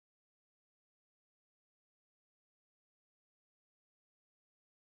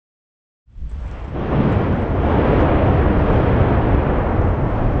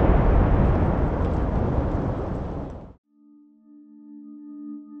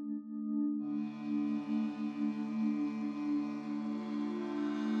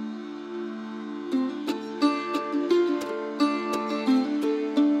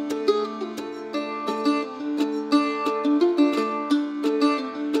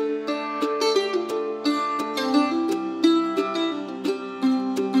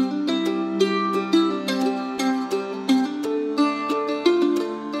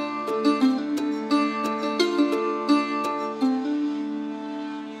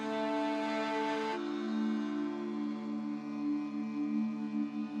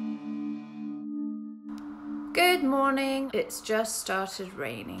Good morning. It's just started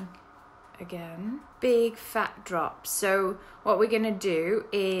raining again. Big fat drop. So what we're gonna do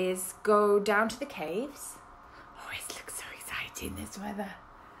is go down to the caves. Oh, it looks so exciting, this weather.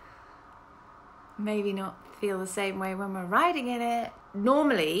 Maybe not feel the same way when we're riding in it.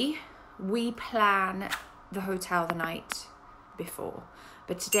 Normally, we plan the hotel the night before.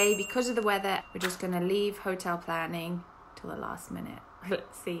 But today, because of the weather, we're just gonna leave hotel planning till the last minute.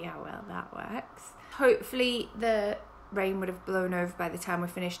 Let's see how well that works. Hopefully the rain would have blown over by the time we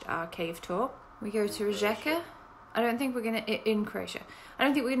finished our cave tour. We go to Rijeka. I don't think we're gonna, in Croatia. I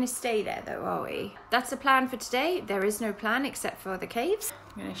don't think we're gonna stay there though, are we? That's the plan for today. There is no plan except for the caves.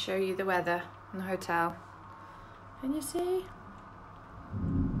 I'm gonna show you the weather in the hotel. Can you see?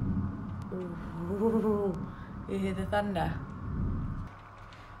 Ooh, you hear the thunder.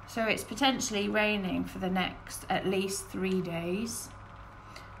 So it's potentially raining for the next at least 3 days,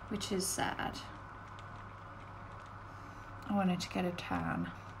 which is sad. I wanted to get a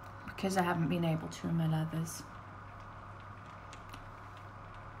tan because I haven't been able to in my leathers.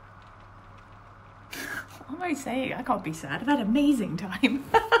 What am I saying? I can't be sad. I've had an amazing time.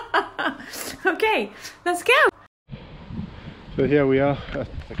 Okay, let's go. So here we are at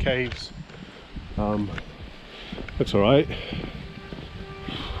the caves. It's all right.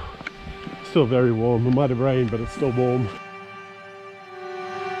 Still very warm. It might have rained, but it's still warm.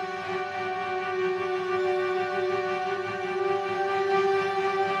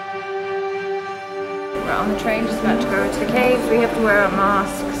 We're on the train, just about to go to the caves. We have to wear our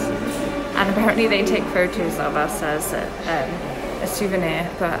masks, and apparently they take photos of us as a souvenir,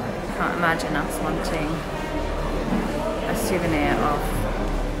 but I can't imagine us wanting a souvenir of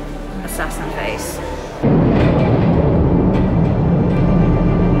assassin face.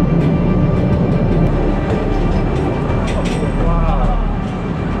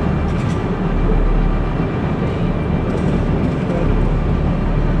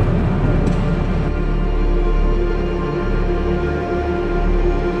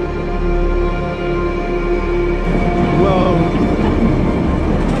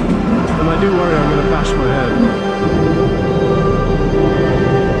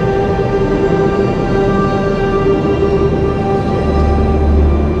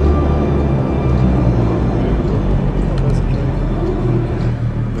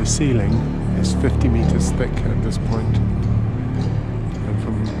 The ceiling is 50 meters thick at this point, and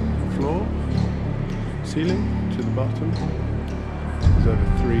from floor, ceiling to the bottom is over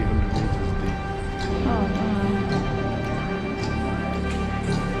 300 meters deep. Oh wow.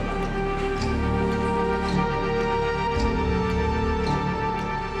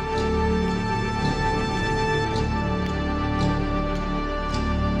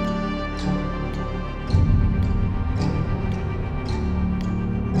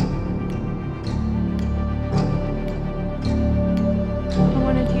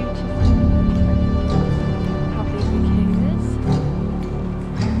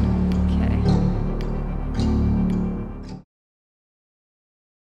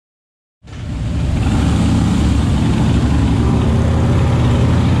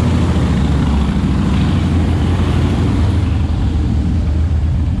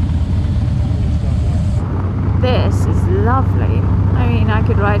 Lovely. I mean, I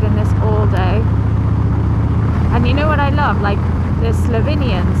could ride in this all day. And you know what I love? Like the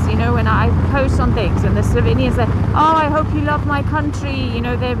Slovenians, you know, when I post on things and the Slovenians say, oh, I hope you love my country, you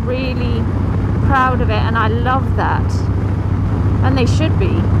know, they're really proud of it, and I love that. And they should be.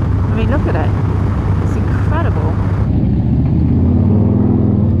 I mean, look at it. It's incredible.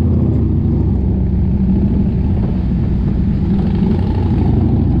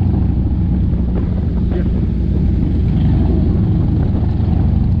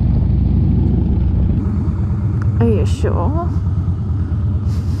 Are you sure?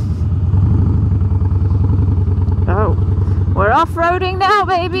 Oh, we're off-roading now,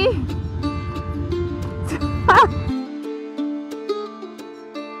 baby!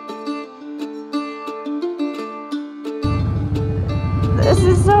 This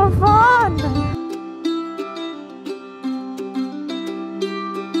is so fun!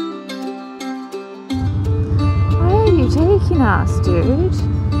 Where are you taking us, dude?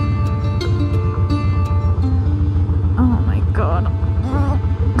 God.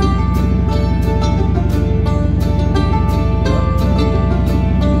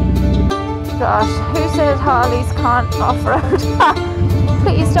 Gosh, who said Harleys can't off-road?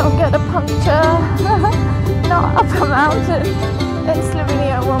 Please don't get a puncture. Not up a mountain in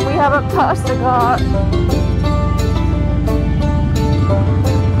Slovenia when we haven't passed the guard.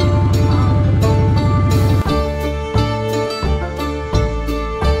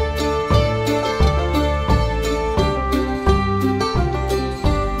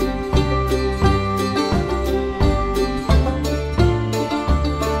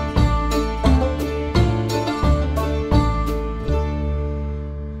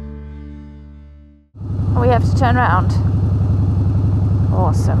 have to turn around.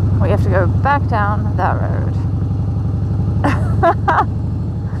 Awesome. We have to go back down that road.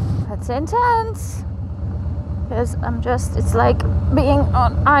 That's intense. Because it's like being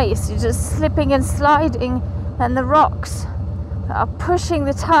on ice. You're just slipping and sliding, and the rocks are pushing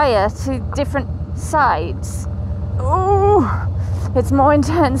the tire to different sides. Ooh, it's more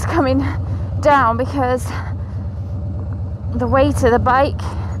intense coming down because the weight of the bike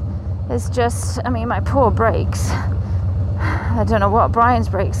is just, I mean, my poor brakes. I don't know what Brian's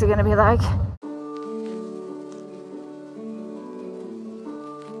brakes are going to be like.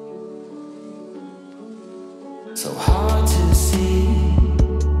 So hard to see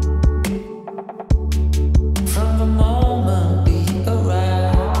from the moment we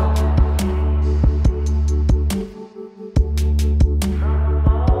arrive.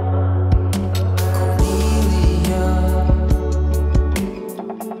 Cornelia,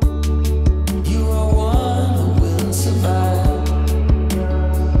 you are one who will survive.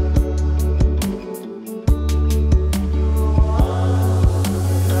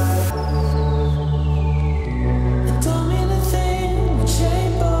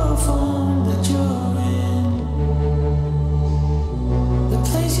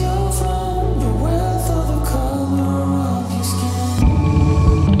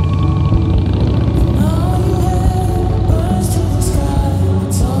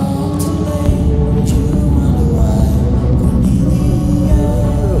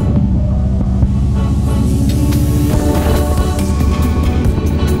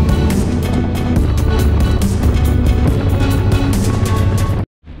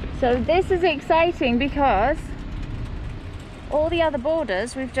 So this is exciting because all the other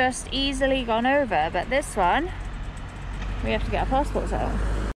borders we've just easily gone over, but this one we have to get our passports out.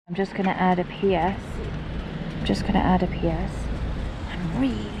 I'm just going to add a PS. I'm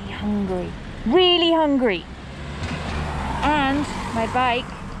really hungry. And my bike,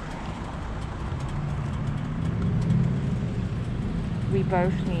 we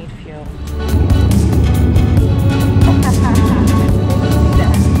both need fuel.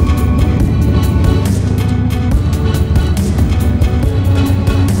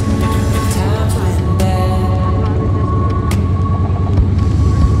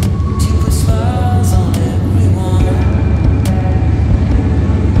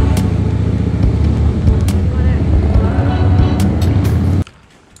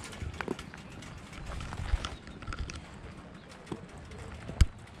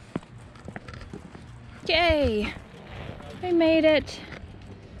 Yay! We made it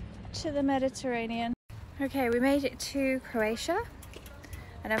to the Mediterranean. Okay, we made it to Croatia,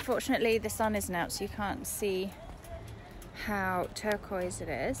 and unfortunately the sun isn't out, so you can't see how turquoise it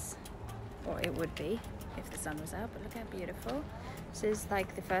is, or it would be if the sun was out, but look how beautiful. This is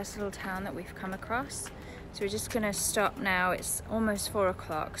like the first little town that we've come across, so we're just gonna stop now. It's almost 4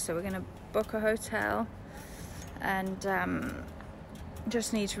 o'clock, so we're gonna book a hotel and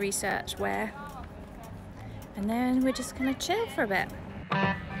just need to research where. And then we're just gonna chill for a bit.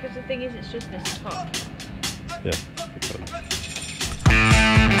 Because the thing is, it's just this top. Yeah.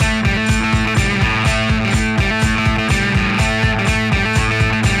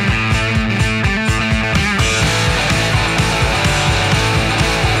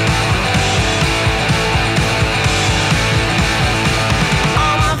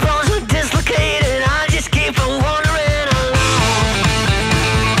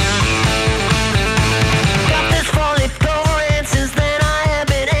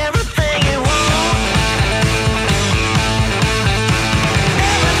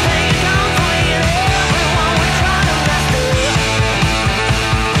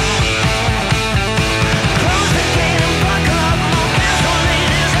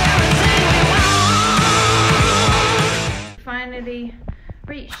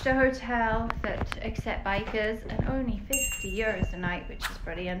 Reached a hotel that accept bikers, and only 50 euros a night, which is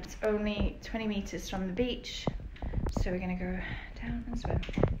brilliant. It's only 20 meters from the beach, so we're gonna go down and swim.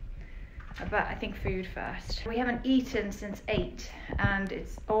 But I think food first. We haven't eaten since 8, and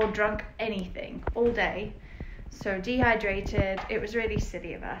it's all drunk anything all day, so dehydrated. It was really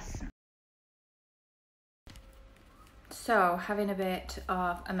silly of us. So having a bit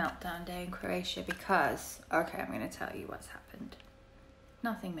of a meltdown day in Croatia because, okay, I'm gonna tell you what's happened.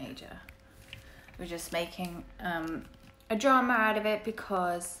 Nothing major. We're just making a drama out of it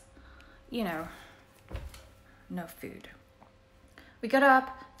because, you know, no food. We got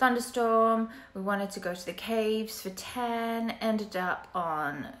up, thunderstorm, we wanted to go to the caves for 10, ended up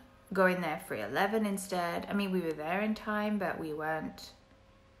on going there for 11 instead. I mean, we were there in time, but we weren't.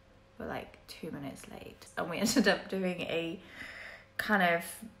 We're like 2 minutes late. And we ended up doing a kind of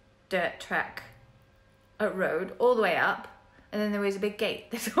dirt track road all the way up, and then there was a big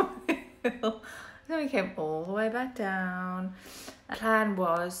gate. Then we came all the way back down. The plan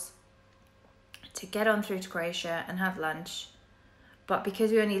was to get on through to Croatia and have lunch, but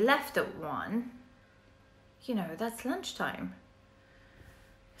because we only left at 1, you know, that's lunchtime.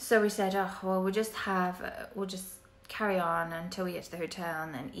 So we said, oh, well, we'll just carry on until we get to the hotel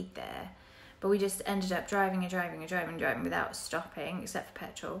and then eat there. But we just ended up driving without stopping, except for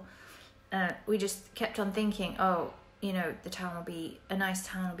petrol. We just kept on thinking, oh, you know, a nice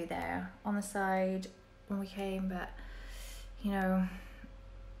town will be there on the side when we came, but, you know,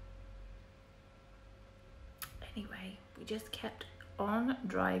 anyway, we just kept on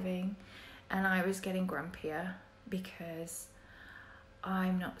driving, and I was getting grumpier because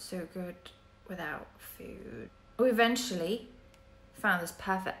I'm not so good without food. We eventually found this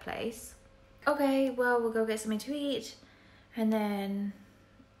perfect place. Okay, well, we'll go get something to eat, and then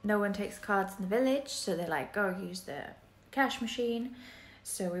no one takes cards in the village, so they're like, go use the cash machine.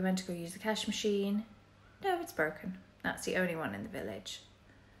 So we went to go use the cash machine. No, it's broken. That's the only one in the village.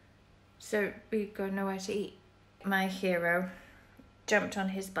 So we go nowhere to eat. My hero jumped on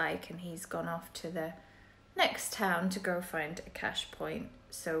his bike and he's gone off to the next town to go find a cash point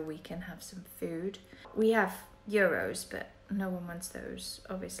so we can have some food. We have euros, but no one wants those.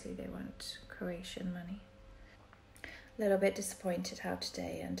 Obviously they want Croatian money. A little bit disappointed how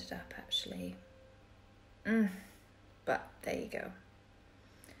today ended up, actually. But there you go.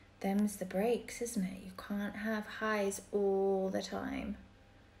 Them's the breaks, isn't it? You can't have highs all the time.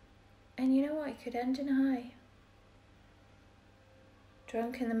 And you know what? It could end in a high.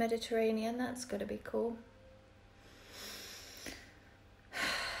 Drunk in the Mediterranean, that's gotta be cool.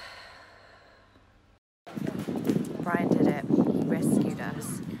 Brian did it. He rescued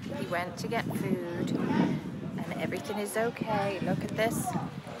us. He went to get food, and everything is okay. Look at this.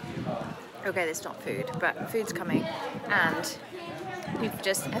 Okay, there's not food, but food's coming. And we've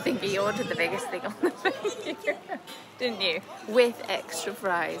just, I think he ordered the biggest thing on the menu, didn't you? With extra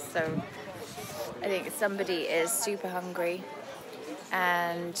fries. So I think somebody is super hungry.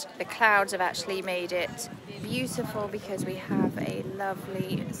 And the clouds have actually made it beautiful because we have a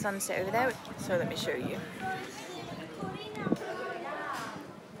lovely sunset over there. So let me show you.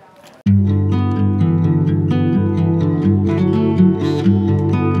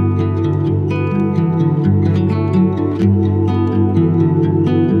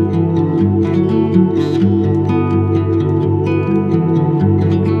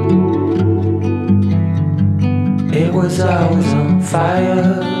 I was on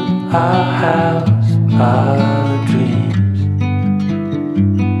fire, our house, our dreams.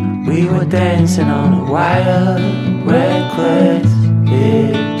 We were dancing on a wire, reckless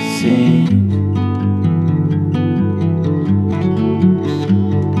it seemed.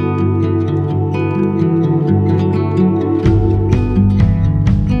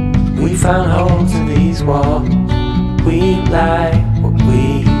 We found holes in these walls, we like what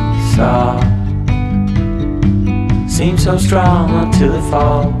we saw. Seems so strong until it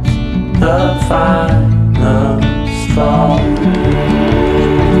falls, the final straw. Oh,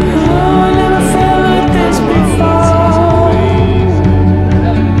 I never felt like this before.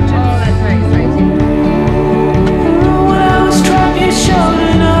 Oh, that's very exciting. When I was trapped, you showed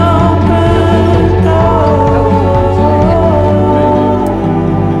an open door.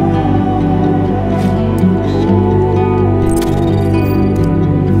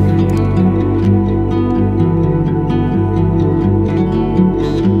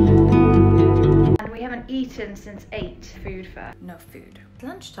 Since 8. Food for no food.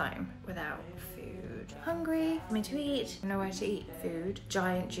 Lunchtime without food. Hungry, something to eat, nowhere to eat. Food,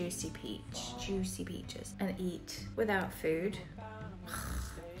 giant juicy peaches, and eat without food.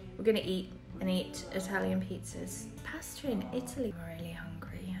 We're gonna eat and eat Italian pizzas. Pasta in Italy. I'm really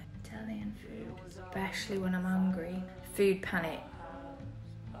hungry. Italian food, especially when I'm hungry. Food panic.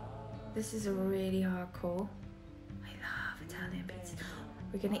 This is a really hard call. I love Italian pizza.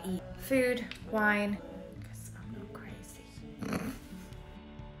 We're gonna eat food, wine,